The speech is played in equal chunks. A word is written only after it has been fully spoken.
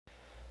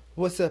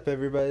What's up,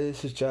 everybody?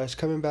 This is Josh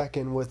coming back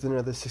in with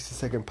another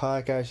 60-second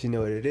podcast. You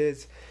know what it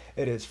is.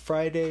 It is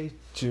Friday,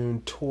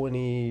 June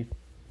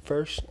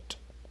 21st.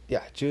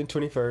 Yeah, June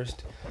 21st.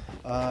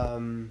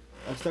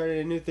 I've started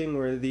a new thing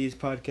where these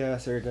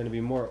podcasts are going to be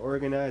more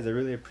organized. I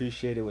really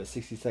appreciated what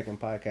 60-second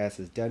podcast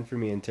has done for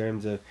me in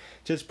terms of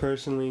just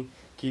personally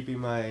keeping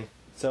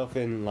myself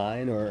in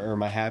line or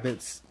my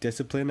habits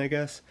disciplined, I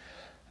guess.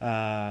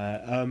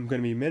 I'm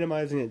going to be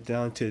minimizing it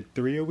down to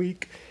 3 a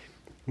week.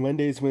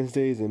 Mondays,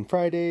 Wednesdays, and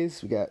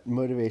Fridays. We got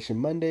Motivation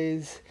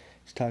Mondays.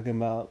 Just talking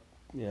about,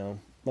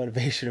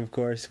 motivation, of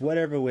course.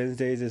 Whatever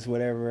Wednesdays is,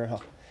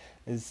 whatever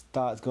is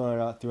thoughts going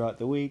out throughout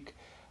the week.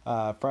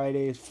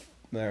 Fridays,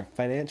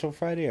 Financial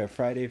Friday or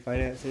Friday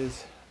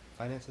Finances.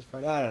 Finances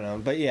Friday? I don't know.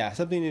 But yeah,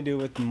 something to do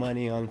with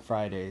money on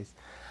Fridays.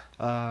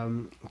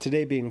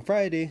 Today being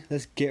Friday,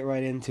 let's get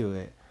right into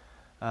it.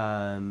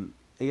 I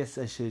guess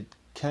I should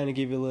kind of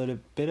give you a little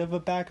bit of a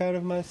background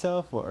of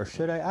myself, or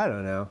should I? I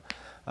don't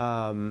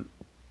know.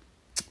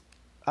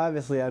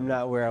 Obviously, I'm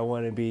not where I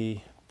want to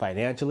be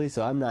financially,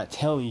 so I'm not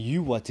telling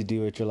you what to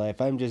do with your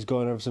life. I'm just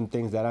going over some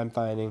things that I'm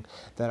finding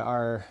that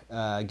are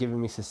giving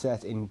me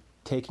success in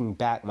taking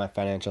back my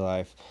financial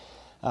life.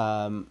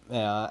 I'm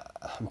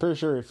pretty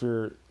sure if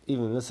you're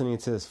even listening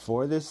to this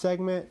for this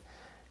segment,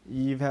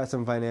 you've had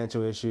some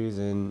financial issues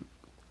and,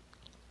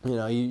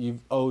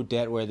 you've owed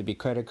debt, whether it be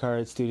credit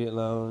card, student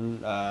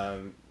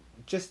loan,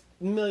 just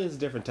millions of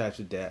different types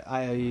of debt.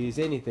 IOUs,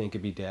 anything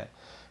could be debt.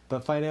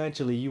 But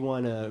financially, you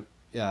want to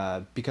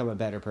become a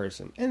better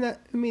person, and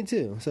that me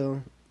too.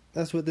 So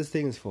that's what this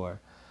thing is for.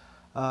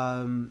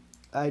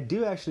 I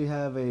do actually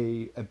have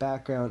a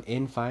background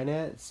in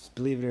finance,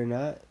 believe it or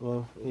not.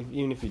 Well,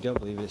 even if you don't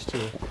believe it, it's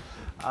true.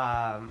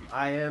 I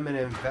am an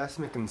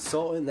investment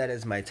consultant. That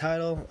is my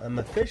title. I'm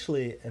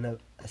officially an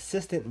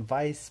assistant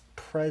vice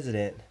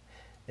president.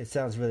 It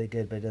sounds really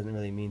good, but it doesn't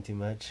really mean too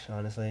much,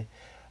 honestly.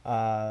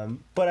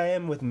 But I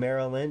am with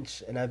Merrill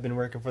Lynch, and I've been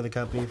working for the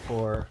company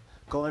for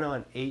going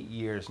on 8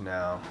 years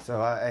now.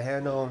 So I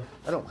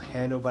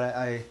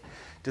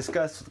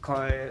discuss with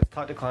clients,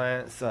 talk to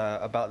clients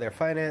about their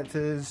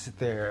finances,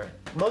 their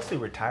mostly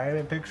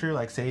retirement picture,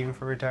 like saving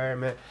for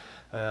retirement,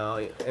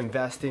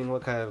 investing,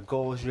 what kind of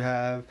goals you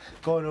have,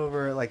 going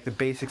over like the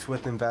basics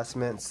with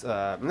investments.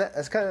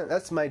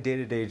 That's my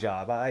day-to-day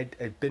job.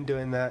 I've been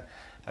doing that.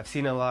 I've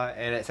seen a lot,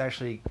 and it's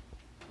actually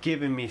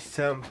given me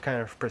some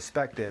kind of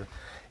perspective,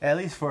 at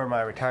least for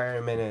my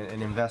retirement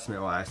and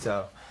investment wise.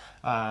 So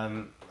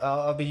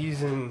I'll be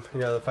using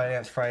the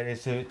Finance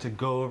Fridays to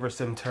go over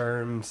some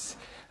terms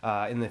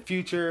in the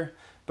future,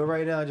 but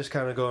right now just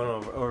kind of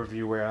going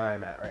overview where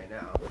I'm at right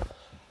now.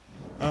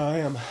 I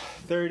am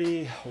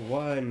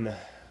 31.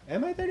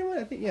 Am I 31?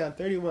 I think, yeah, I'm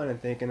 31, I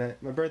think, and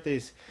my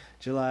birthday's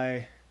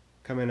July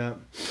coming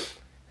up,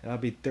 and I'll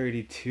be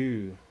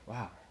 32.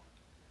 Wow,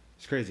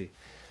 it's crazy.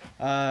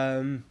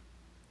 I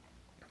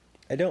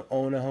don't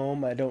own a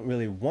home. I don't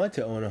really want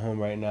to own a home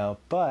right now,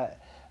 but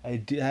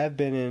I have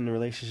been in a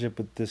relationship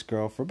with this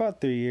girl for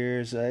about 3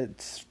 years.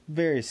 It's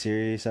very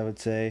serious, I would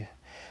say.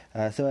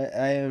 So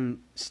I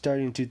am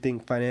starting to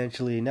think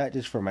financially, not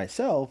just for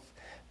myself,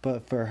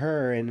 but for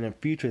her and the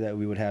future that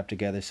we would have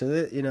together. So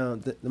that,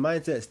 the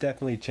mindset's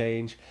definitely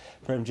changed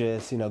from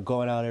just,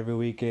 going out every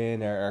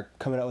weekend or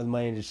coming out with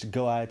money just to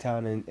go out of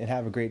town and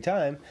have a great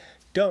time.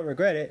 Don't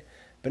regret it,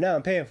 but now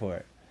I'm paying for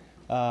it.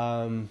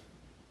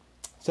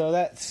 So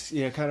that's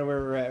kind of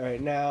where we're at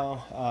right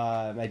now.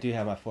 I do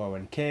have my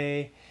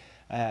 401k.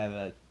 I have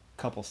a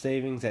couple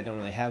savings that don't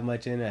really have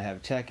much in it. I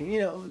have checking.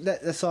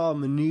 That's all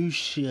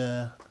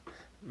minutia.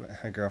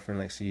 My girlfriend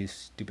likes to use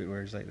stupid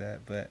words like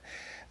that, but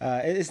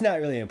it's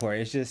not really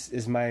important.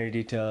 It's minor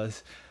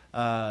details.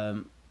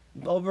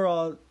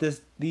 Overall,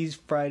 these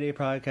Friday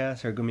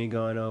podcasts are going to be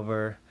going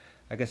over,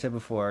 like I said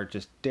before,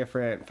 just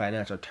different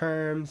financial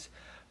terms,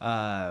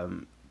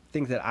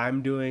 things that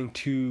I'm doing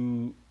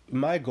to.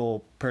 My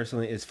goal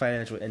personally is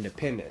financial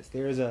independence.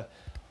 There is a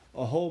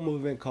whole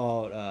movement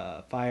called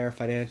FIRE,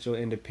 Financial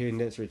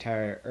Independence,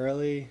 Retire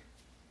Early.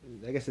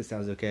 I guess it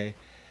sounds okay.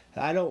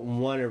 I don't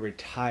want to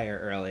retire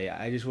early.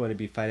 I just want to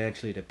be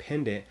financially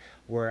dependent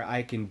where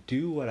I can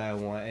do what I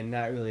want and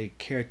not really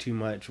care too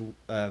much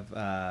of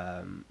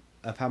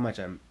how much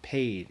I'm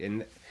paid.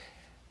 And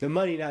the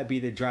money not be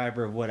the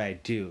driver of what I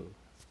do.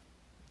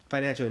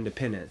 Financial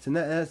independence. And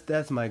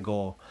that's my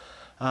goal.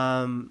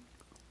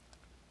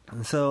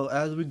 So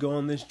as we go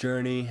on this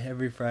journey,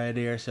 every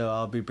Friday or so,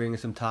 I'll be bringing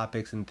some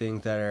topics and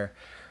things that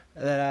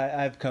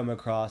I've come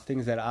across,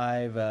 things that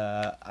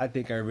I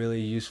think are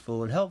really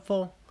useful and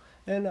helpful,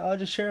 and I'll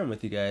just share them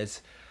with you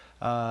guys.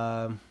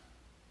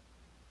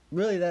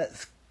 Really,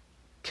 that's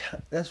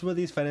what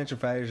these Financial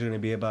Fridays are going to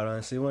be about.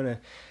 Honestly, I want to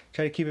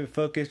try to keep it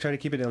focused, try to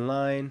keep it in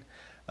line.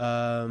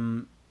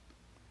 Yeah,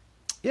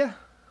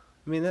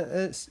 I mean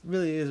that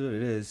really is what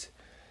it is.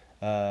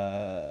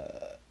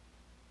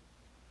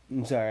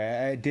 I'm sorry,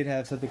 I did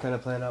have something kind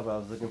of planned out, but I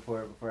was looking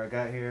for it before I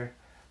got here.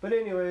 But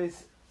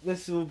anyways,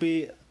 this will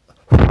be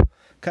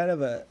kind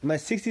of my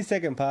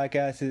 60-second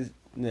podcast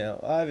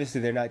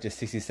obviously they're not just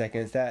 60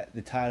 seconds. That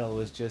the title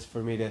was just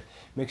for me to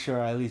make sure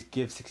I at least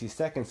give 60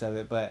 seconds of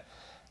it. But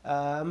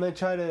I'm going to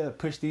try to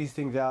push these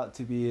things out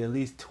to be at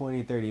least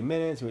 20, 30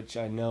 minutes, which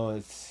I know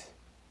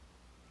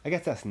I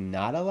guess that's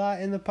not a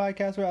lot in the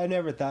podcast world. I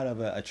never thought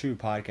of a true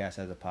podcast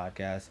as a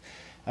podcast.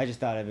 I just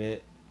thought of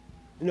it.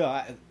 No,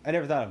 I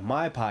never thought of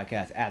my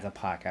podcast as a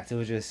podcast. It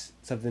was just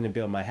something to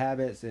build my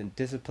habits and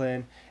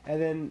discipline and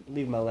then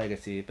leave my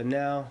legacy. But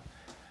now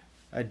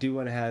I do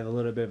want to have a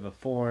little bit of a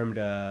formed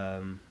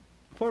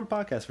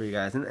podcast for you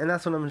guys. And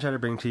that's what I'm going to try to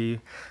bring to you.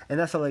 And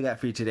that's all I got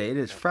for you today. It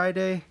is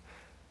Friday.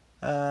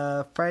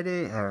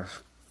 Freaky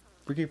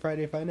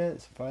Friday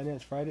Finance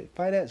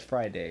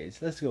Fridays.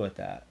 Let's go with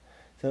that.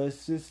 So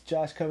it's just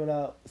Josh coming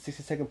out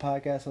 60-second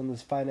podcast on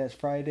this Finance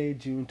Friday,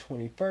 June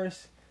 21st.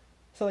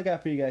 That's all I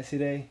got for you guys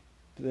today.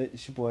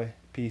 It's your boy.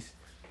 Peace.